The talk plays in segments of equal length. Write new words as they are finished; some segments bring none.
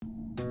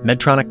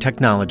Medtronic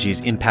technologies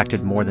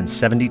impacted more than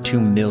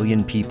 72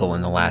 million people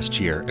in the last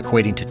year,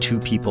 equating to 2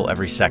 people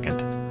every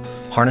second.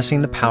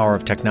 Harnessing the power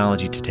of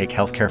technology to take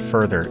healthcare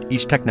further,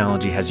 each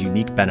technology has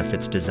unique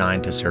benefits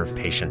designed to serve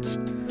patients.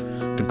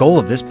 The goal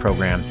of this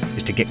program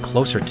is to get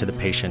closer to the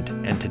patient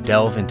and to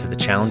delve into the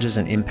challenges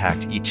and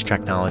impact each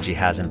technology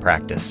has in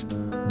practice.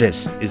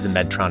 This is the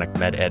Medtronic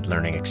Med-Ed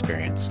learning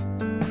experience.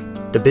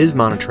 The BIS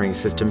monitoring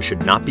system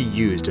should not be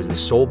used as the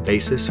sole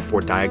basis for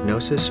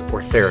diagnosis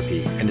or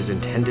therapy and is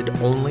intended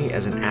only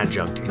as an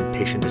adjunct in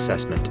patient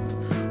assessment.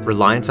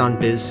 Reliance on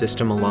BIS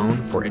system alone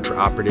for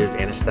intraoperative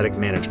anesthetic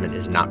management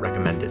is not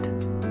recommended.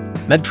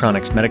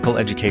 Medtronic's medical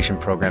education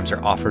programs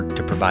are offered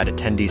to provide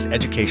attendees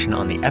education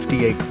on the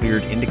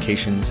FDA-cleared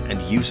indications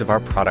and use of our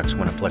products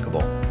when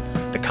applicable.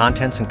 The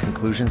contents and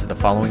conclusions of the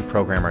following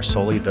program are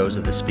solely those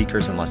of the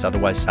speakers unless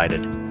otherwise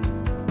cited.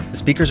 The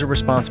speakers are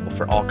responsible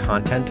for all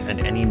content and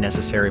any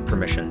necessary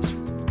permissions.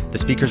 The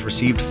speakers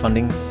received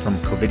funding from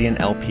Covidien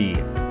LP,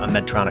 a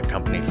Medtronic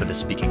company, for the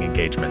speaking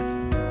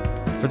engagement.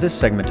 For this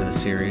segment of the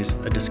series,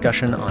 a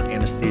discussion on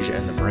anesthesia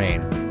and the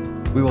brain,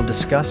 we will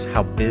discuss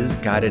how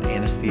BIS-guided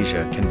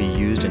anesthesia can be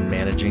used in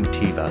managing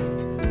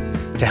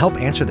TIVA. To help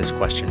answer this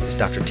question is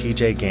Dr.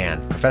 T.J.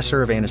 Gann,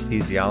 Professor of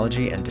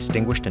Anesthesiology and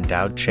Distinguished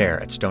Endowed Chair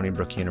at Stony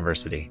Brook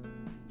University.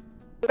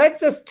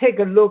 Let's just take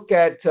a look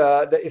at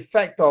the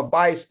effect of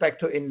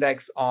bispectral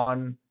index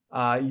on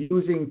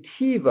using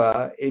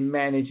TIVA in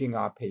managing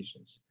our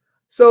patients.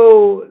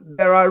 So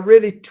there are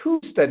really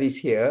 2 studies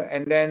here,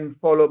 and then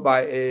followed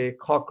by a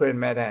Cochrane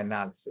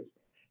meta-analysis.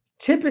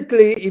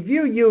 Typically, if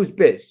you use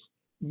BIS,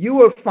 you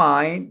will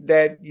find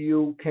that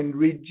you can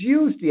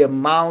reduce the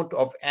amount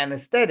of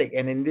anesthetic,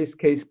 and in this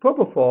case,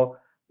 propofol,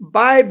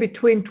 by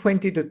between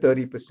 20 to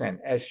 30%,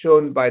 as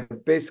shown by the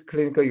BIS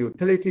clinical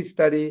utility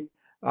study,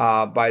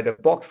 by the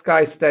box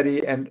guy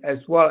study, and as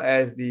well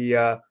as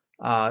the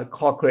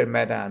Cochrane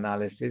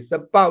meta-analysis,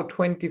 about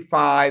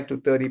 25 to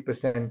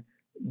 30%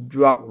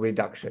 drug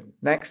reduction.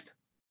 Next.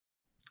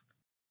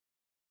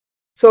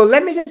 So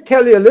let me just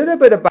tell you a little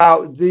bit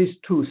about these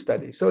 2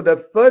 studies. So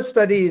the first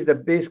study is the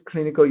BIS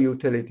clinical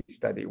utility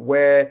study,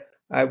 where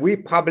we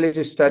published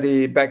a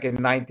study back in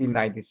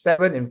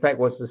 1997. In fact,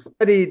 was a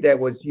study that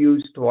was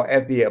used for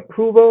FDA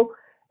approval,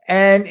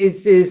 and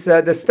it is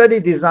the study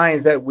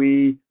design that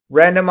we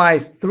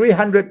randomized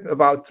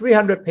about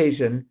 300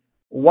 patients,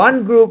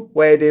 one group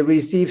where they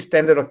receive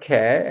standard of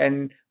care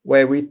and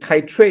where we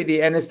titrate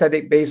the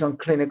anesthetic based on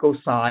clinical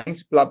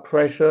signs, blood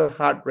pressure,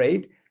 heart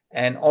rate,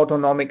 and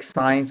autonomic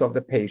signs of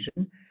the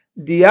patient.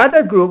 The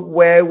other group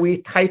where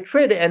we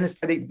titrate the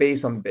anesthetic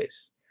based on BIS.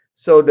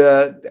 So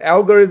the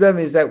algorithm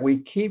is that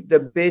we keep the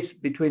BIS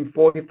between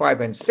 45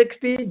 and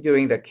 60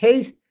 during the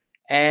case,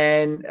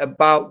 and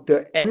about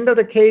the end of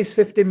the case,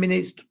 15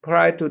 minutes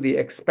prior to the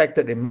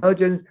expected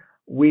emergence,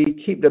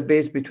 we keep the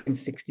BIS between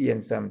 60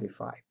 and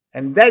 75.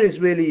 And that is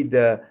really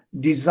the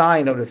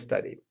design of the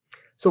study.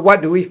 So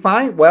what do we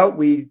find? Well,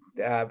 we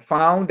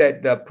found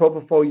that the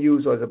propofol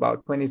use was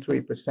about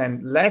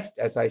 23% less,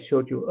 as I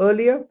showed you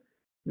earlier.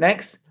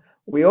 Next,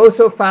 we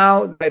also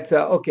found that,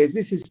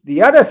 this is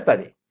the other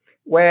study,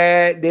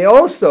 where they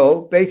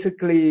also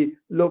basically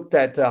looked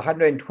at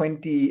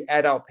 120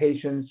 adult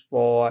patients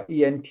for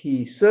ENT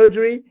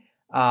surgery.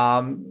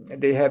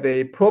 They have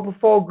a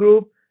propofol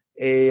group,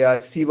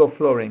 a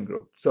sevoflurane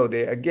group. So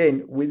they,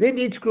 again, within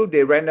each group, they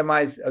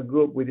randomize a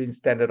group within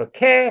standard of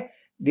care,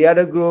 the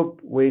other group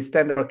with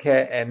standard of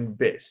care and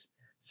BIS.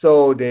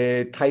 So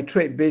they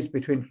titrate BIS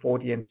between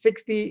 40 and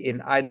 60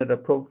 in either the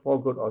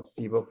propofol group or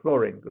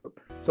sevoflurane group.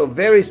 So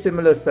very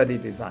similar study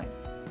design.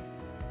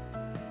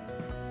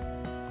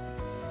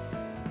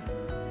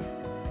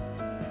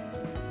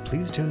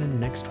 Please tune in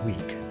next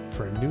week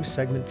for a new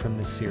segment from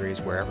this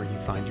series wherever you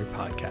find your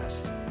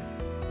podcast.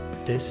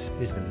 This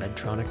is the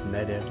Medtronic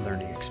Med-Ed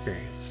learning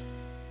experience.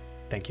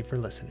 Thank you for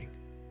listening.